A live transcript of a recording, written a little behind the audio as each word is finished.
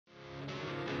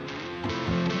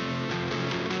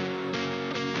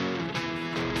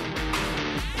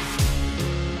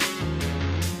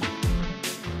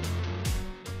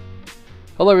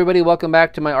Hello everybody, welcome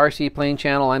back to my RC plane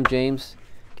channel. I'm James,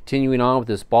 continuing on with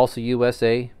this Balsa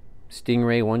USA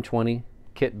Stingray 120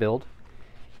 kit build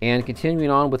and continuing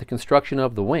on with the construction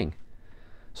of the wing.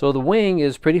 So the wing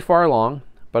is pretty far along,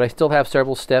 but I still have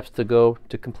several steps to go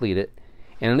to complete it.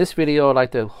 And in this video I'd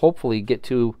like to hopefully get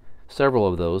to several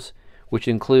of those, which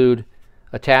include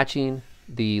attaching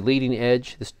the leading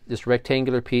edge. This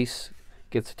rectangular piece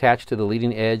gets attached to the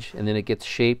leading edge and then it gets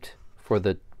shaped for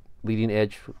the leading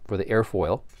edge for the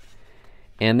airfoil,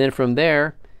 and then from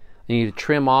there you need to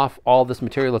trim off all this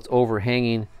material that's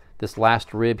overhanging this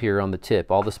last rib here on the tip.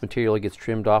 All this material gets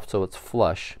trimmed off so it's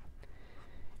flush,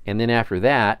 and then after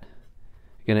that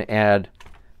you're going to add a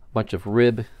bunch of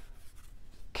rib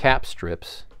cap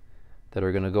strips that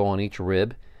are going to go on each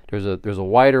rib. There's a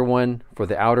wider one for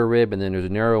the outer rib, and then there's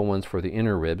narrow ones for the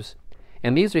inner ribs,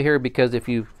 and these are here because if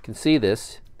you can see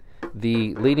this,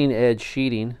 the leading edge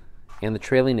sheeting and the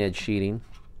trailing edge sheeting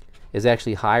is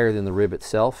actually higher than the rib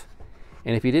itself.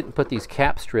 And if you didn't put these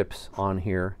cap strips on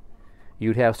here,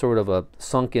 you'd have sort of a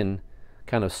sunken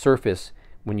kind of surface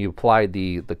when you applied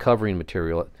the covering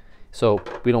material. So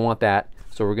we don't want that.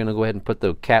 So we're going to go ahead and put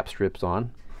the cap strips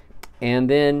on. And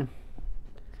then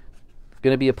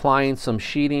going to be applying some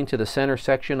sheeting to the center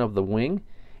section of the wing.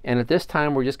 And at this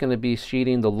time we're just going to be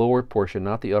sheeting the lower portion,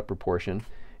 not the upper portion.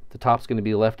 The top's going to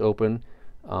be left open.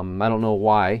 I don't know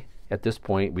why. At this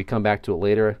point, we come back to it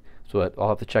later, so I'll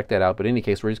have to check that out. But in any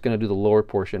case, we're just going to do the lower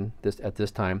portion at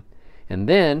this time. And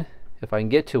then, if I can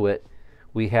get to it,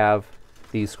 we have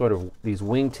these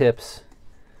wing tips,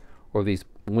 or these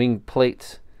wing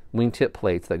plates, wing tip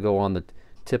plates that go on the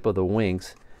tip of the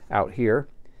wings out here.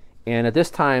 And at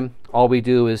this time, all we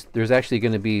do is there's actually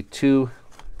going to be two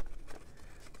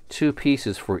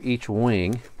pieces for each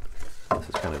wing. This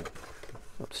is kind of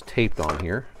what's taped on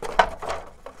here.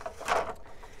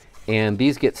 And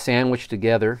these get sandwiched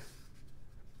together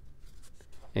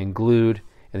and glued,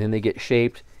 and then they get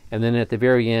shaped, and then at the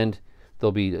very end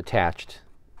they'll be attached,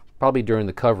 probably during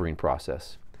the covering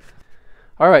process.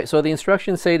 Alright, so the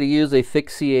instructions say to use a thick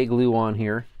CA glue on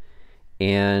here,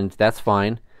 and that's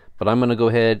fine, but I'm going to go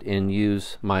ahead and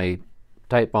use my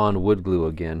Titebond wood glue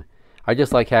again. I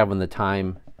just like having the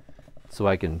time so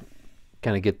I can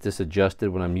kind of get this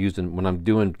adjusted when I'm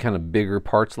doing kind of bigger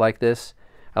parts like this.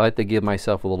 I like to give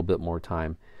myself a little bit more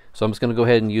time. So I'm just going to go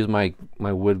ahead and use my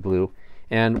wood glue.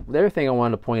 And the other thing I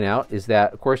wanted to point out is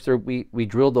that, of course, we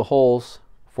drilled the holes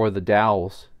for the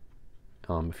dowels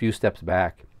a few steps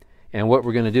back. And what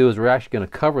we're going to do is we're actually going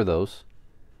to cover those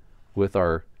with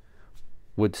our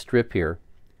wood strip here.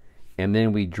 And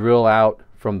then we drill out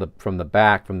from the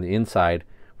back, from the inside,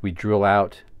 we drill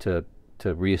out to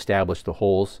reestablish the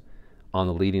holes on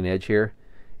the leading edge here.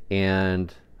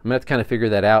 And I'm going to have to kind of figure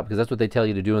that out because that's what they tell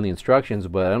you to do in the instructions,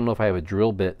 but I don't know if I have a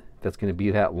drill bit that's going to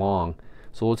be that long.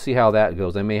 So we'll see how that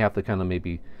goes. I may have to kind of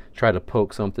maybe try to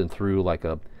poke something through like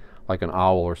an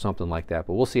owl or something like that,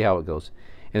 but we'll see how it goes.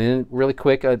 And then really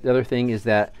quick, the other thing is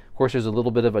that, of course, there's a little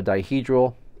bit of a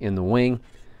dihedral in the wing,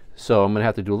 so I'm going to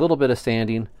have to do a little bit of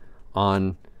sanding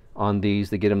on these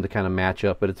to get them to kind of match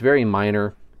up, but it's very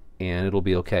minor and it'll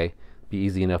be okay, be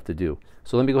easy enough to do.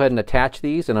 So let me go ahead and attach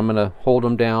these, and I'm going to hold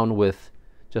them down with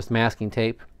just masking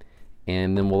tape,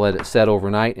 and then we'll let it set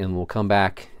overnight, and we'll come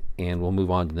back and we'll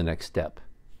move on to the next step.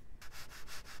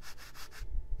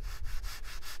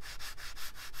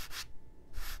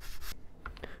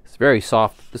 It's very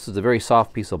soft. This is a very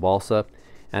soft piece of balsa,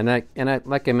 and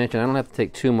like I mentioned, I don't have to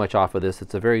take too much off of this.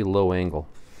 It's a very low angle,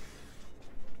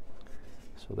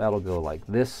 so that'll go like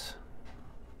this.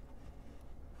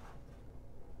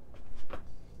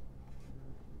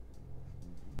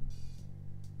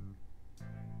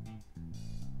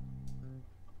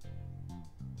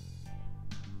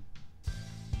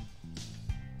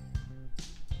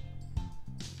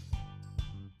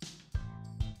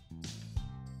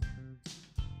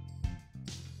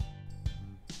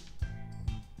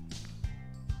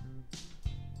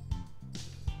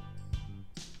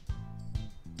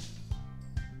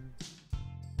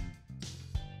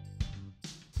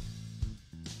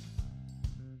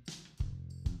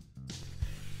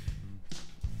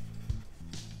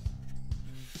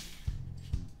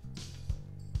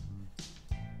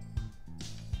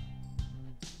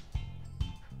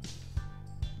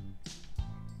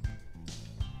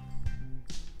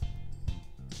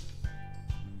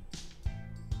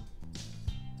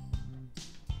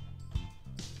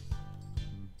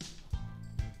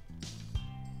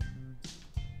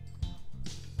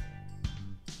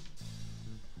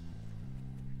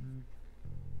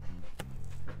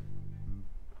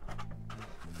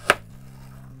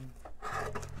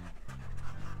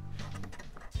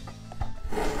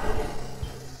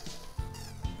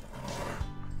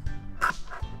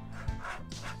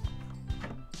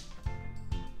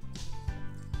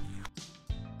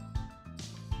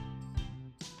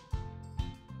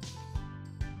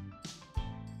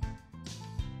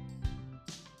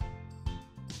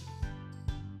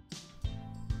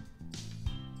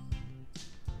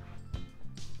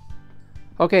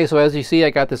 Okay, so as you see, I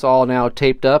got this all now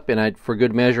taped up, and for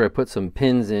good measure I put some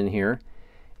pins in here.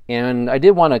 And I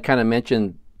did want to kind of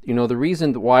mention, you know, the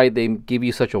reason why they give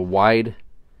you such a wide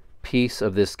piece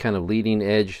of this kind of leading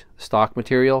edge stock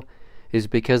material is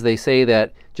because they say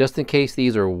that just in case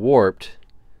these are warped,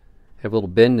 have a little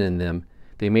bend in them,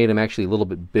 they made them actually a little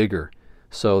bit bigger,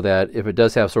 so that if it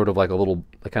does have sort of like a little,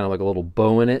 kind of like a little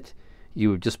bow in it, you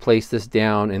would just place this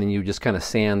down and then you just kind of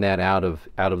sand that out of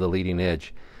the leading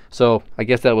edge. So I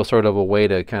guess that was sort of a way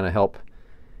to kind of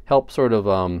help sort of,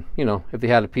 you know, if they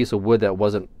had a piece of wood that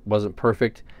wasn't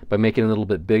perfect, by making it a little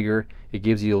bit bigger, it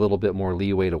gives you a little bit more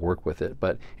leeway to work with it.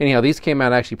 But anyhow, these came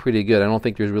out actually pretty good. I don't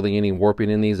think there's really any warping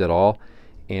in these at all.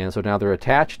 And so now they're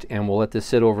attached, and we'll let this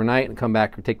sit overnight and come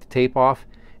back and take the tape off,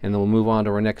 and then we'll move on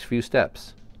to our next few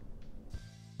steps.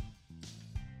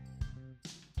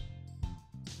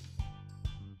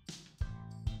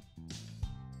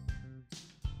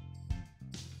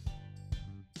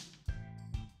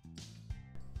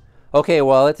 Okay,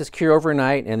 well, I let this cure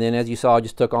overnight, and then as you saw, I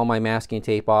just took all my masking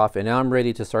tape off, and now I'm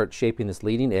ready to start shaping this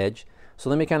leading edge. So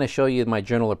let me kind of show you my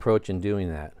general approach in doing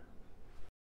that.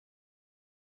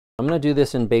 I'm going to do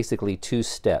this in basically 2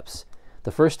 steps.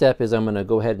 The first step is I'm going to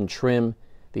go ahead and trim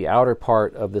the outer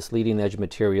part of this leading edge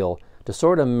material to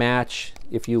sort of match,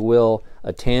 if you will,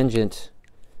 a tangent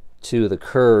to the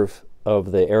curve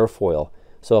of the airfoil.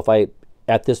 So if I,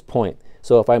 at this point,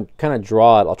 so if I kind of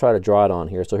draw it, I'll try to draw it on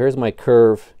here. So here's my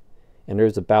curve, and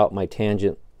there's about my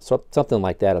tangent, so something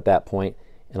like that at that point,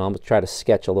 and I'm going to try to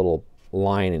sketch a little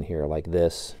line in here like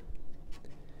this.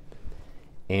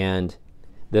 And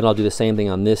then I'll do the same thing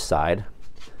on this side.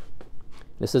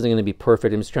 This isn't going to be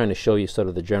perfect. I'm just trying to show you sort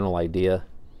of the general idea.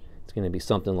 It's going to be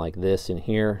something like this in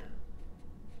here,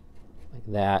 like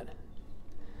that.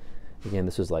 Again,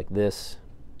 this is like this.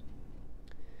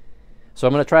 So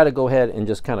I'm going to try to go ahead and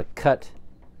just kind of cut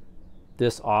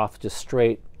this off just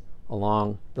straight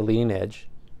along the leading edge.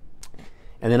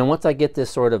 And then once I get this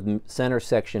sort of center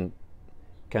section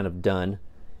kind of done,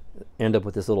 end up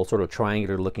with this little sort of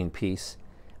triangular looking piece,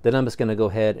 then I'm just going to go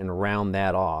ahead and round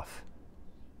that off,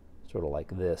 sort of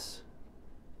like this.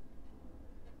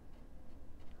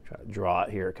 Try to draw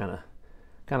it here, kind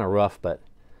of rough, but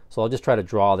so I'll just try to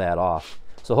draw that off.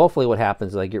 So hopefully what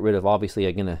happens is I get rid of, obviously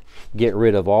I'm going to get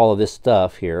rid of all of this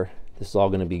stuff here. This is all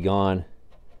going to be gone.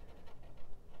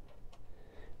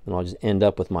 And I'll just end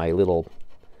up with my little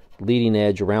leading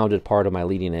edge, rounded part of my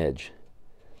leading edge.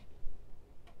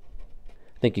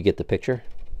 I think you get the picture.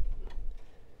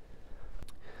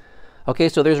 Okay,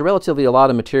 so there's relatively a lot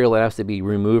of material that has to be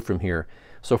removed from here.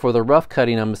 So for the rough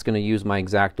cutting, I'm just going to use my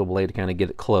X-Acto blade to kind of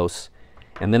get it close.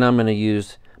 And then I'm going to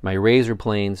use my razor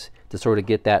planes to sort of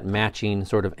get that matching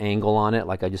sort of angle on it,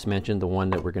 like I just mentioned, the one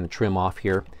that we're going to trim off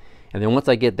here. And then once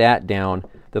I get that down,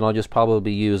 then I'll just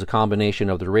probably use a combination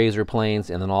of the razor planes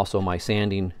and then also my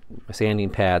sanding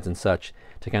pads and such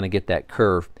to kind of get that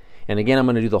curve. And again, I'm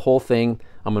going to do the whole thing.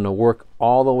 I'm going to work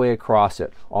all the way across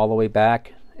it, all the way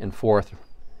back and forth,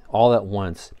 all at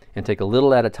once, and take a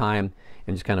little at a time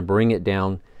and just kind of bring it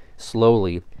down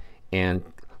slowly. And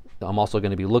I'm also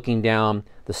going to be looking down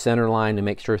the center line to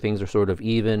make sure things are sort of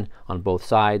even on both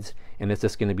sides, and it's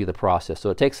just going to be the process. So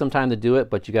it takes some time to do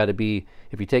it, but you got to be,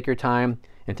 if you take your time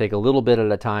and take a little bit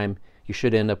at a time, you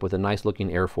should end up with a nice looking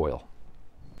airfoil.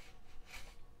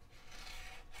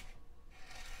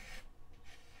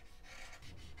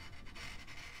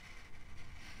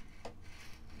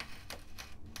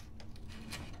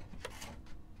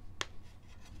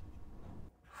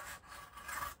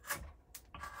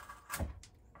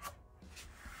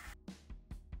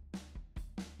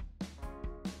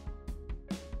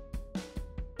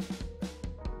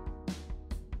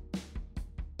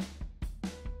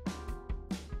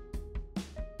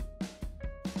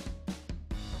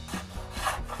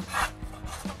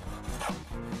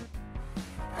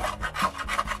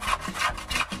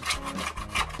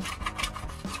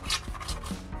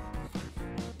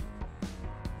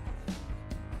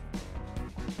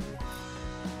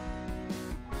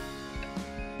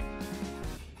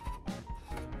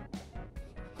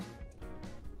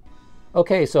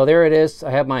 Okay, so there it is.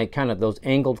 I have my kind of those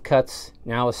angled cuts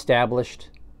now established,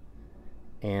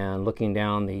 and looking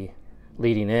down the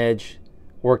leading edge,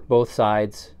 worked both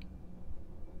sides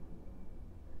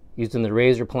using the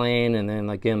razor plane, and then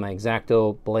again my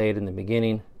X-Acto blade in the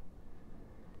beginning.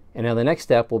 And now the next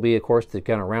step will be, of course, to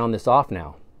kind of round this off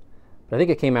now. But I think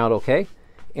it came out okay.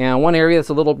 And one area that's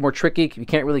a little more tricky, you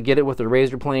can't really get it with the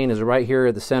razor plane, is right here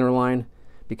at the center line,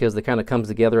 because it kind of comes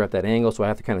together at that angle, so I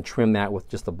have to kind of trim that with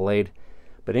just the blade.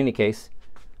 But in any case,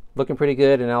 looking pretty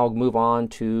good, and I'll move on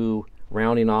to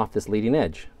rounding off this leading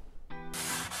edge.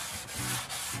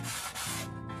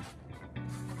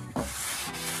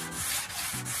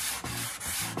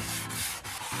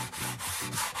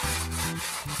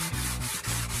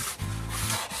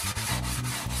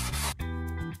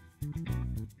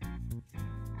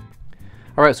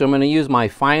 Alright, so I'm going to use my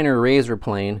finer razor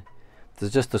plane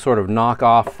just to sort of knock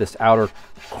off this outer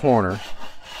corner.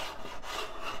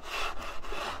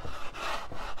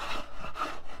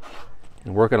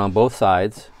 And work it on both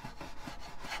sides.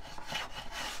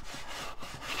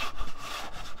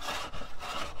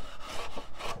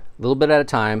 A little bit at a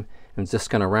time. I'm just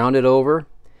going to round it over,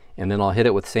 and then I'll hit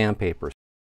it with sandpaper.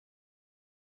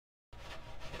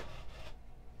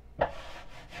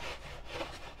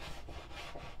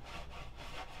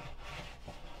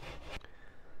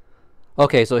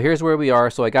 Okay, so here's where we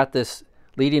are. So I got this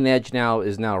leading edge now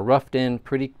is roughed in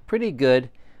pretty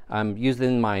good. I'm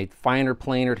using my finer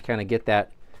planer to kind of get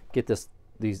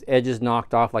these edges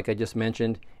knocked off like I just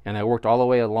mentioned, and I worked all the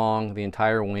way along the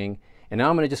entire wing. And now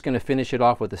I'm just going to finish it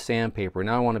off with the sandpaper.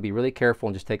 Now I want to be really careful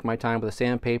and just take my time with the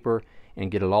sandpaper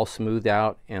and get it all smoothed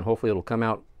out, and hopefully it'll come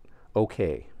out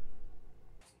okay.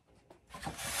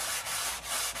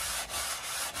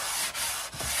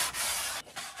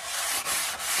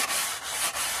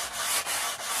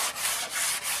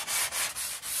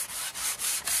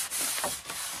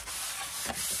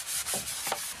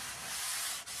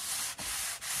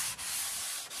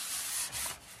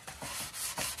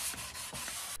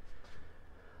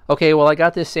 Okay, well, I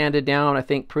got this sanded down, I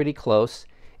think, pretty close.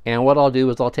 And what I'll do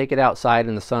is I'll take it outside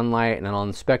in the sunlight and I'll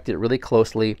inspect it really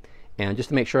closely, and just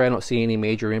to make sure I don't see any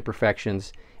major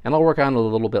imperfections. And I'll work on it a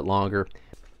little bit longer.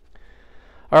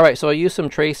 Alright, so I used some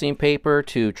tracing paper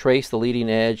to trace the leading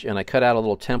edge, and I cut out a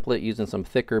little template using some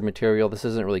thicker material. This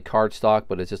isn't really cardstock,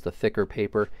 but it's just a thicker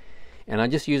paper. And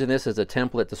I'm just using this as a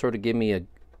template to sort of give me a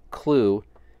clue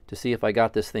to see if I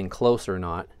got this thing close or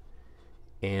not.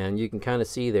 And you can kind of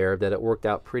see there that it worked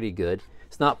out pretty good.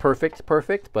 It's not perfect,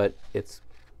 but it's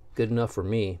good enough for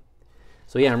me.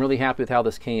 So yeah, I'm really happy with how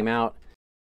this came out.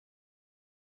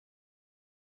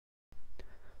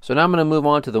 So now I'm going to move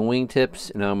on to the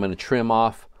wingtips, and I'm going to trim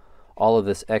off all of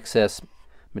this excess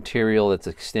material that's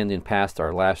extending past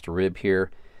our last rib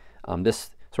here.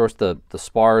 The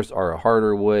spars are a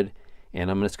harder wood,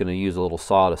 and I'm just going to use a little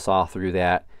saw to saw through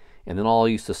that. And then I'll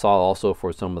use the saw also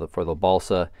for for the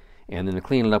balsa. And then to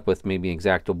clean it up with maybe an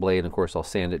X-Acto blade, and of course I'll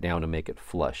sand it down to make it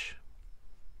flush.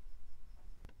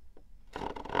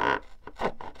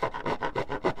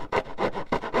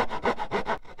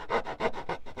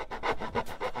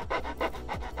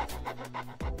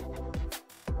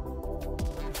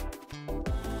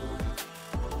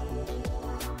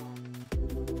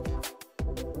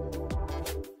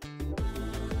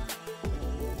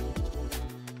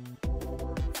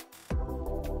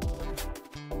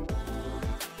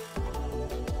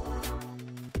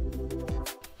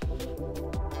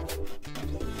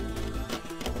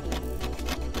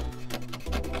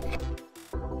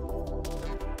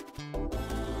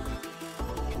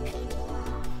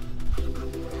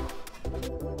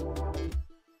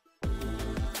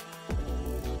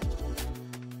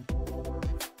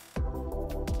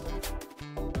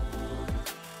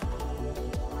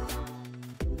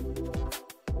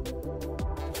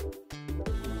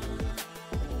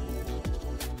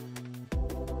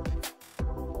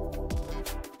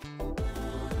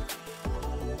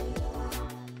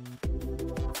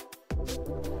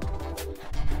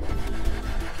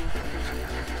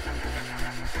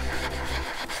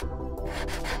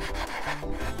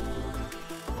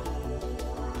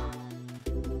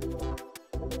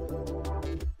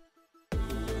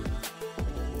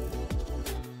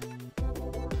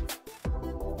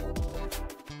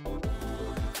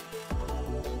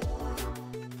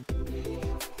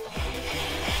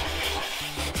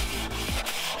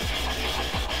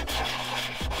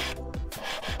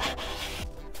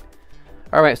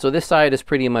 Alright, so this side is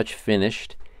pretty much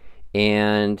finished,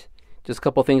 and just a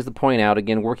couple things to point out.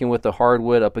 Again, working with the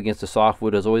hardwood up against the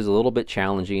softwood is always a little bit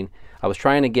challenging. I was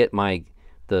trying to get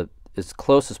as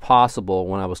close as possible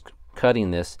when I was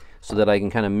cutting this, so that I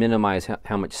can kind of minimize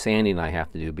how much sanding I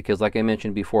have to do, because like I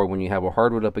mentioned before, when you have a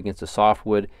hardwood up against a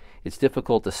softwood, it's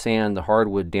difficult to sand the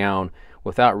hardwood down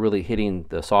without really hitting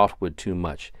the softwood too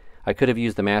much. I could have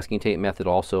used the masking tape method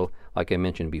also, like I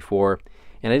mentioned before.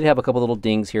 And I did have a couple little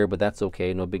dings here, but that's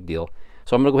okay, no big deal.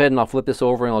 So I'm going to go ahead and I'll flip this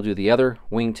over and I'll do the other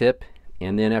wingtip.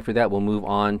 And then after that, we'll move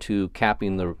on to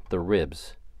capping the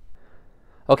ribs.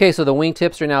 Okay, so the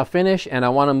wingtips are now finished, and I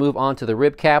want to move on to the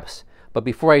rib caps. But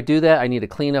before I do that, I need to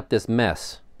clean up this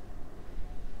mess.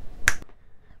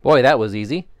 Boy, that was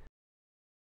easy.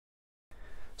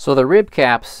 So the rib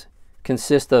caps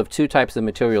consist of two types of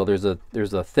material. There's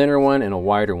a thinner one and a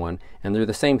wider one, and they're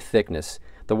the same thickness.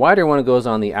 The wider one goes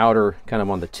on the outer, kind of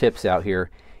on the tips out here,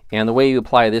 and the way you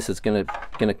apply this is going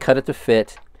to cut it to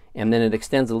fit, and then it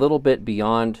extends a little bit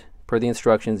beyond, per the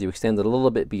instructions, you extend it a little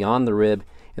bit beyond the rib,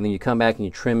 and then you come back and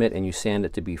you trim it and you sand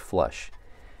it to be flush.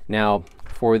 Now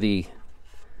for the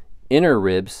inner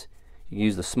ribs, you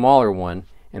use the smaller one,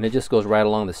 and it just goes right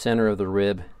along the center of the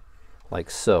rib like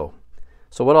so.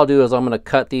 So what I'll do is I'm going to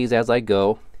cut these as I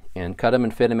go, and cut them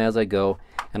and fit them as I go,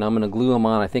 and I'm going to glue them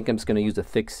on. I think I'm just going to use a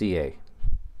thick CA.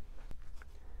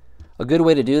 A good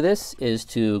way to do this is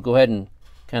to go ahead and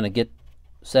kind of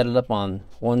set it up on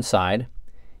one side,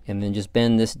 and then just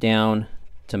bend this down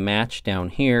to match down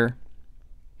here,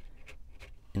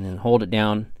 and then hold it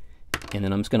down, and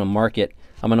then I'm just going to mark it.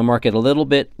 I'm going to mark it a little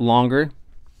bit longer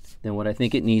than what I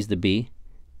think it needs to be,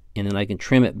 and then I can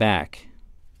trim it back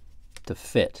to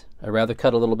fit. I'd rather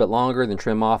cut a little bit longer than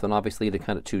trim off, and obviously to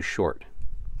cut it too short.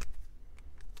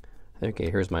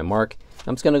 Okay, here's my mark.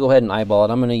 I'm just going to go ahead and eyeball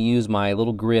it. I'm going to use my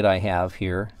little grid I have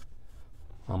here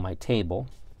on my table.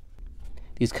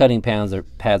 These cutting pads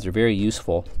are very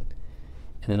useful.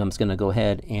 And then I'm just going to go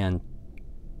ahead and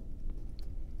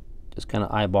just kind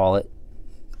of eyeball it.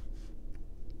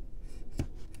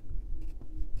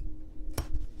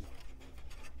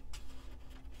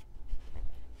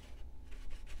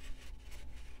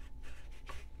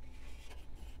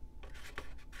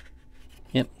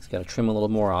 Yep, it's got to trim a little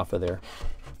more off of there.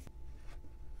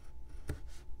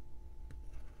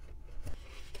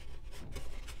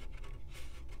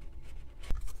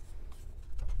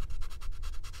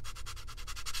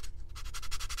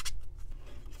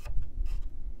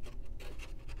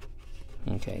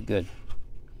 Okay, good.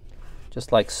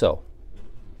 Just like so.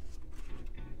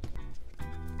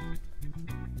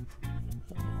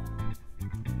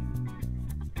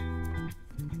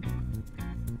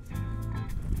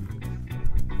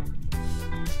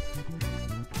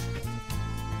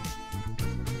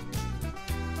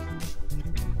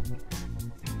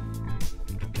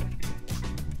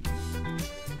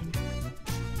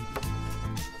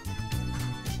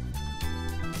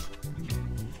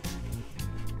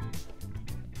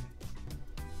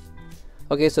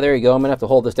 Okay, so there you go. I'm gonna have to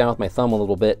hold this down with my thumb a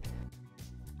little bit.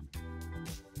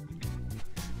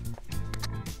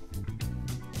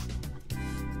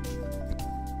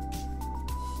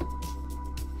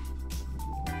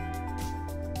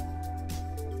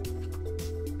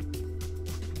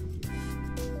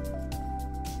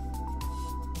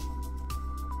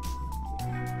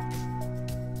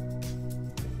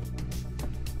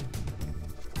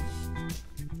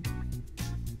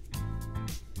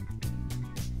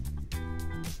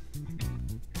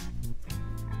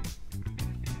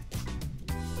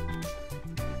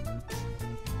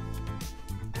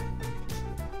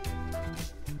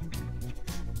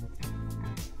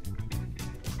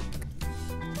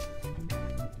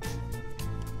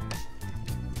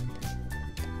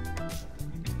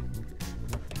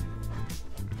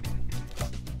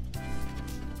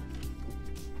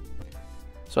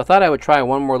 So I thought I would try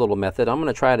one more little method. I'm going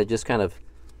to try to just kind of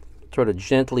sort of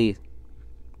gently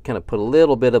kind of put a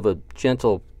little bit of a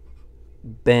gentle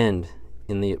bend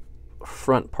in the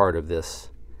front part of this.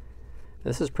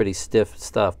 This is pretty stiff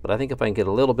stuff, but I think if I can get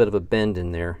a little bit of a bend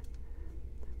in there,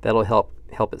 that'll help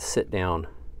it sit down.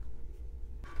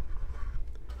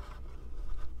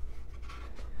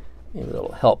 Maybe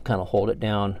that'll help kind of hold it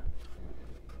down.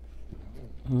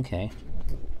 Okay.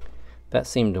 That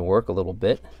seemed to work a little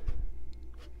bit.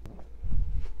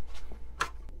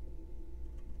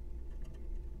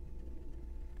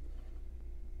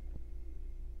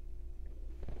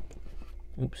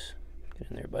 Oops, get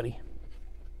in there, buddy.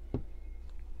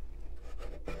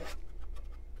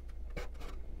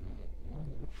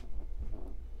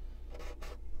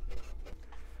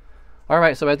 All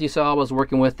right, so as you saw, I was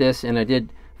working with this, and I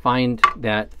did find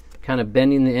that kind of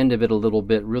bending the end of it a little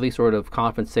bit really sort of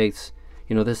compensates.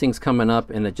 You know, this thing's coming up,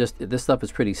 and this stuff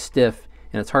is pretty stiff,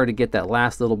 and it's hard to get that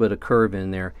last little bit of curve in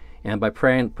there. And by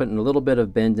putting a little bit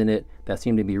of bend in it, that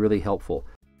seemed to be really helpful.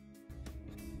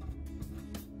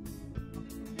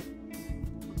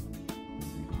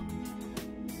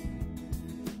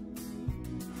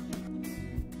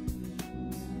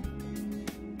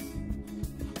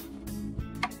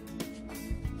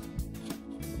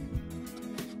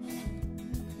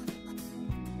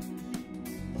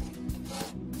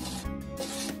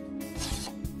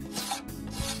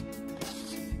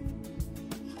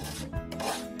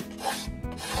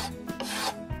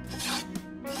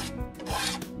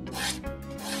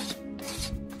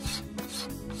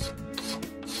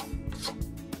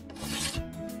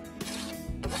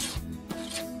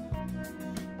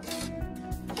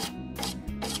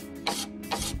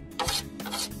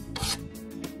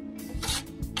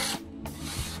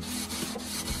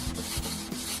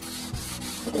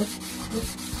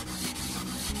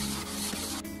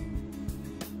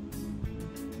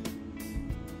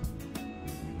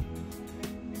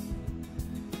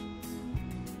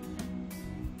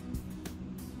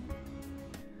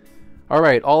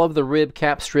 Alright, all of the rib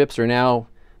cap strips are now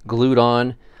glued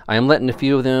on. I am letting a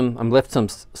few of them, I'm left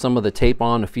some of the tape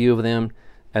on a few of them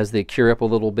as they cure up a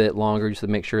little bit longer, just to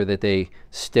make sure that they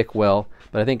stick well.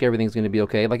 But I think everything's going to be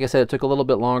okay. Like I said, it took a little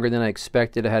bit longer than I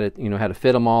expected. I had to, had to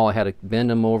fit them all. I had to bend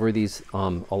them over these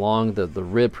along the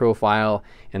rib profile,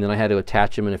 and then I had to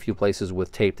attach them in a few places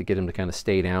with tape to get them to kind of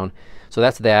stay down. So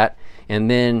that's that. And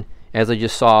then, as I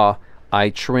just saw,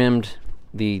 I trimmed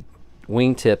the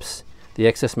wingtips, the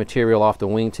excess material off the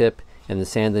wingtip, and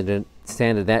then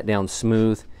sanded that down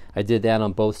smooth. I did that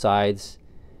on both sides,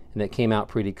 and it came out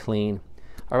pretty clean.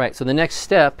 All right, so the next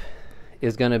step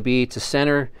is going to be to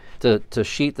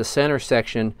sheet the center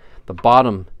section, the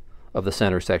bottom of the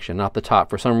center section, not the top.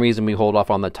 For some reason, we hold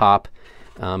off on the top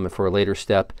for a later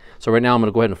step. So right now, I'm going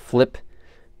to go ahead and flip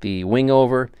the wing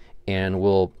over, and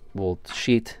we'll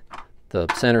sheet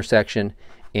the center section.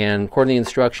 And according to the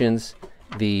instructions,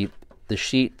 the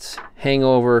sheets hang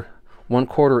over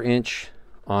 1/4 inch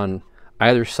on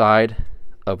either side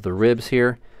of the ribs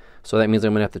here. So that means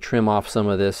I'm going to have to trim off some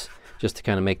of this just to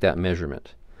kind of make that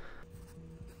measurement.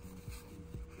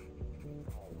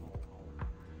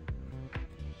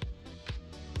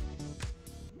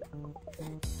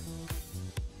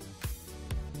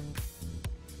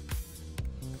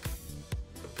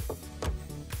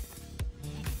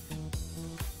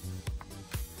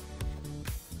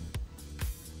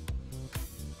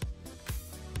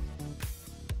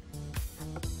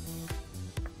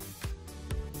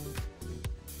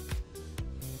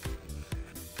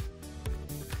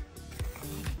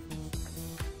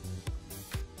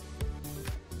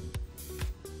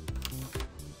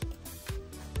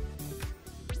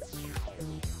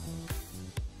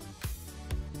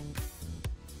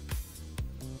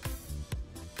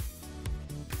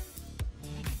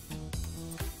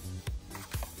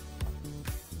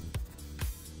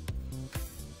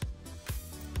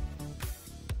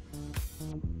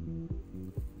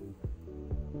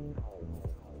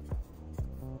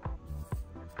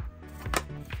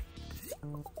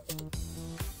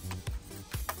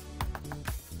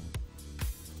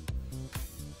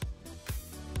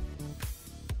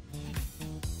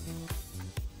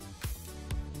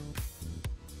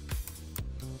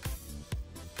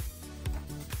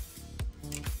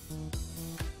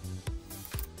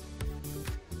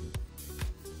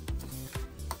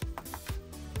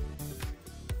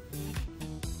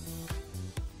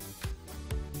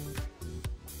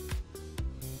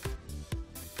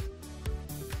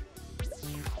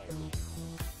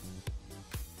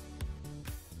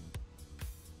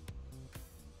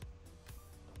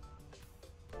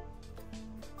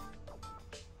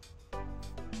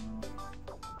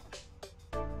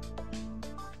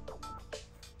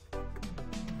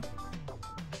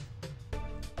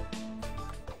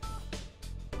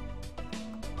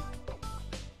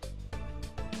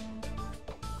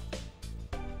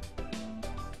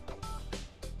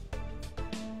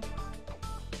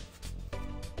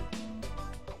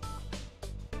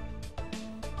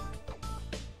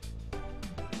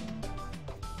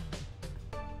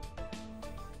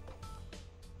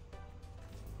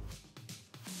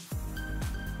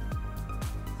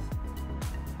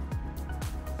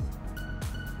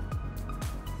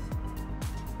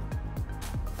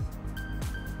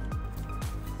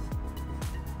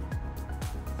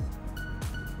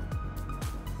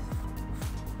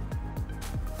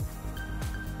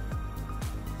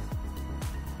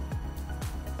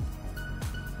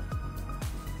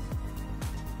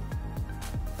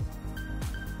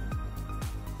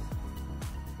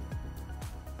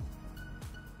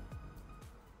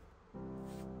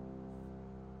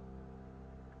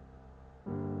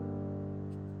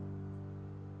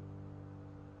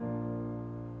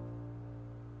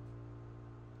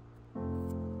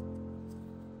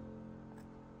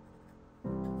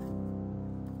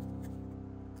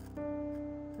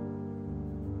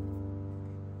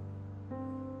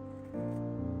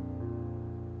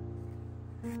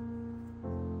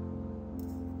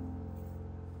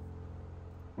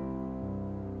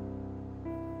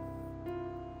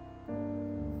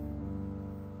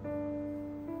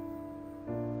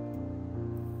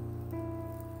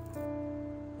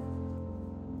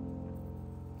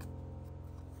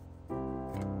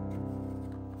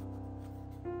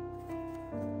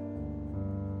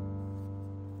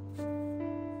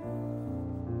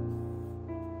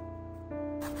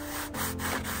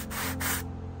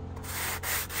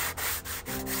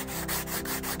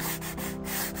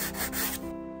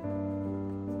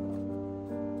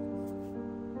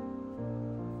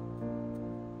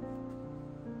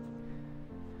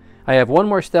 I have one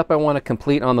more step I want to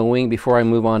complete on the wing before I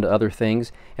move on to other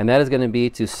things, and that is going to be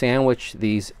to sandwich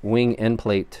these wing end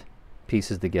plate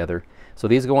pieces together. So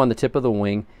these go on the tip of the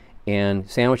wing and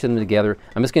sandwich them together.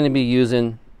 I'm just going to be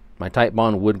using my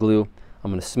Titebond wood glue.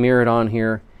 I'm going to smear it on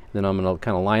here, then I'm going to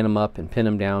kind of line them up and pin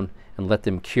them down and let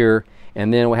them cure.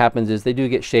 And then what happens is they do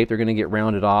get shaped, they're going to get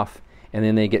rounded off, and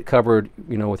then they get covered,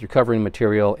 you know, with your covering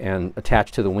material and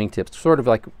attached to the wingtips, sort of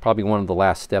like probably one of the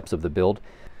last steps of the build.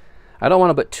 I don't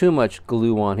want to put too much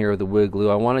glue on here with the wood glue.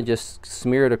 I want to just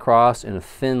smear it across in a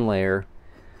thin layer.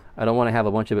 I don't want to have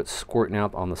a bunch of it squirting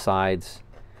out on the sides,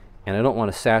 and I don't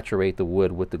want to saturate the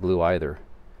wood with the glue either.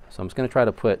 So I'm just going to try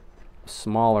to put a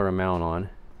smaller amount on.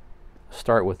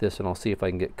 Start with this and I'll see if I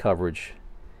can get coverage,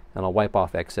 and I'll wipe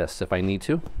off excess if I need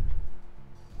to.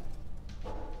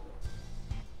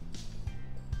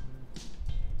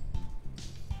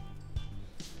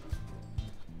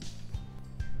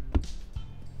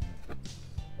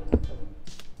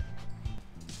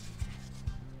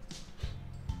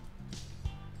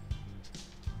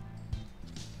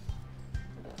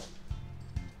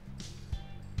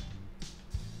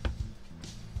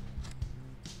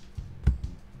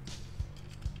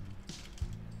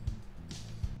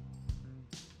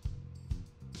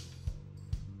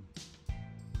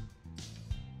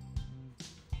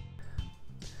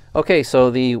 Okay, so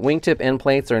the wingtip end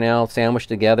plates are now sandwiched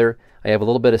together. I have a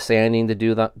little bit of sanding to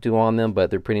do on them, but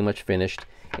they're pretty much finished.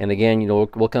 And again, you know,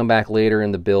 we'll come back later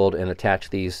in the build and attach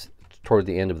these toward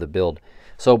the end of the build.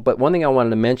 So, but one thing I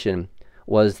wanted to mention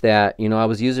was that, you know, I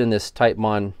was using this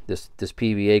Titebond, this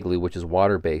PVA glue, which is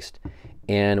water-based.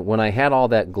 And when I had all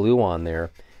that glue on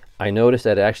there, I noticed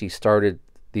that it actually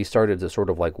these started to sort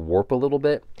of like warp a little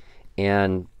bit.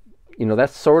 And you know,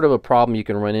 that's sort of a problem you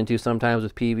can run into sometimes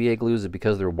with PVA glues, is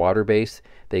because they're water-based.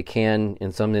 They can,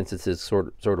 in some instances,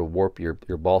 sort of warp your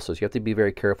balsa. So you have to be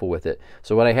very careful with it.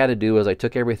 So what I had to do is I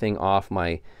took everything off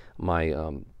my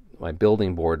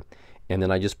building board, and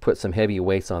then I just put some heavy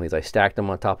weights on these. I stacked them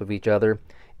on top of each other,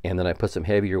 and then I put some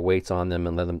heavier weights on them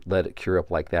and let it cure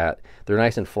up like that. They're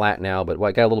nice and flat now, but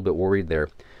I got a little bit worried there.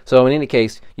 So in any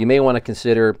case, you may want to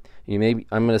consider, I'm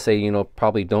going to say, you know,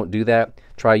 probably don't do that.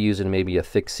 Try using maybe a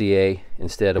thick CA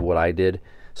instead of what I did.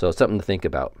 So it's something to think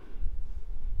about.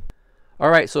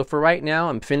 All right, so for right now,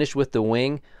 I'm finished with the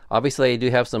wing. Obviously, I do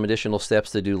have some additional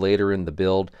steps to do later in the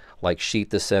build, like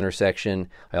sheet the center section.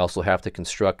 I also have to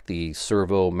construct the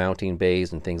servo mounting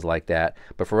bays and things like that.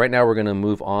 But for right now, we're going to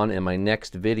move on. In my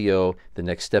next video, the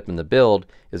next step in the build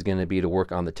is going to be to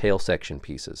work on the tail section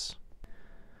pieces.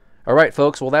 All right,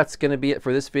 folks, well, that's going to be it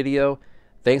for this video.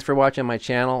 Thanks for watching my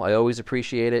channel. I always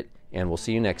appreciate it, and we'll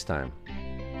see you next time.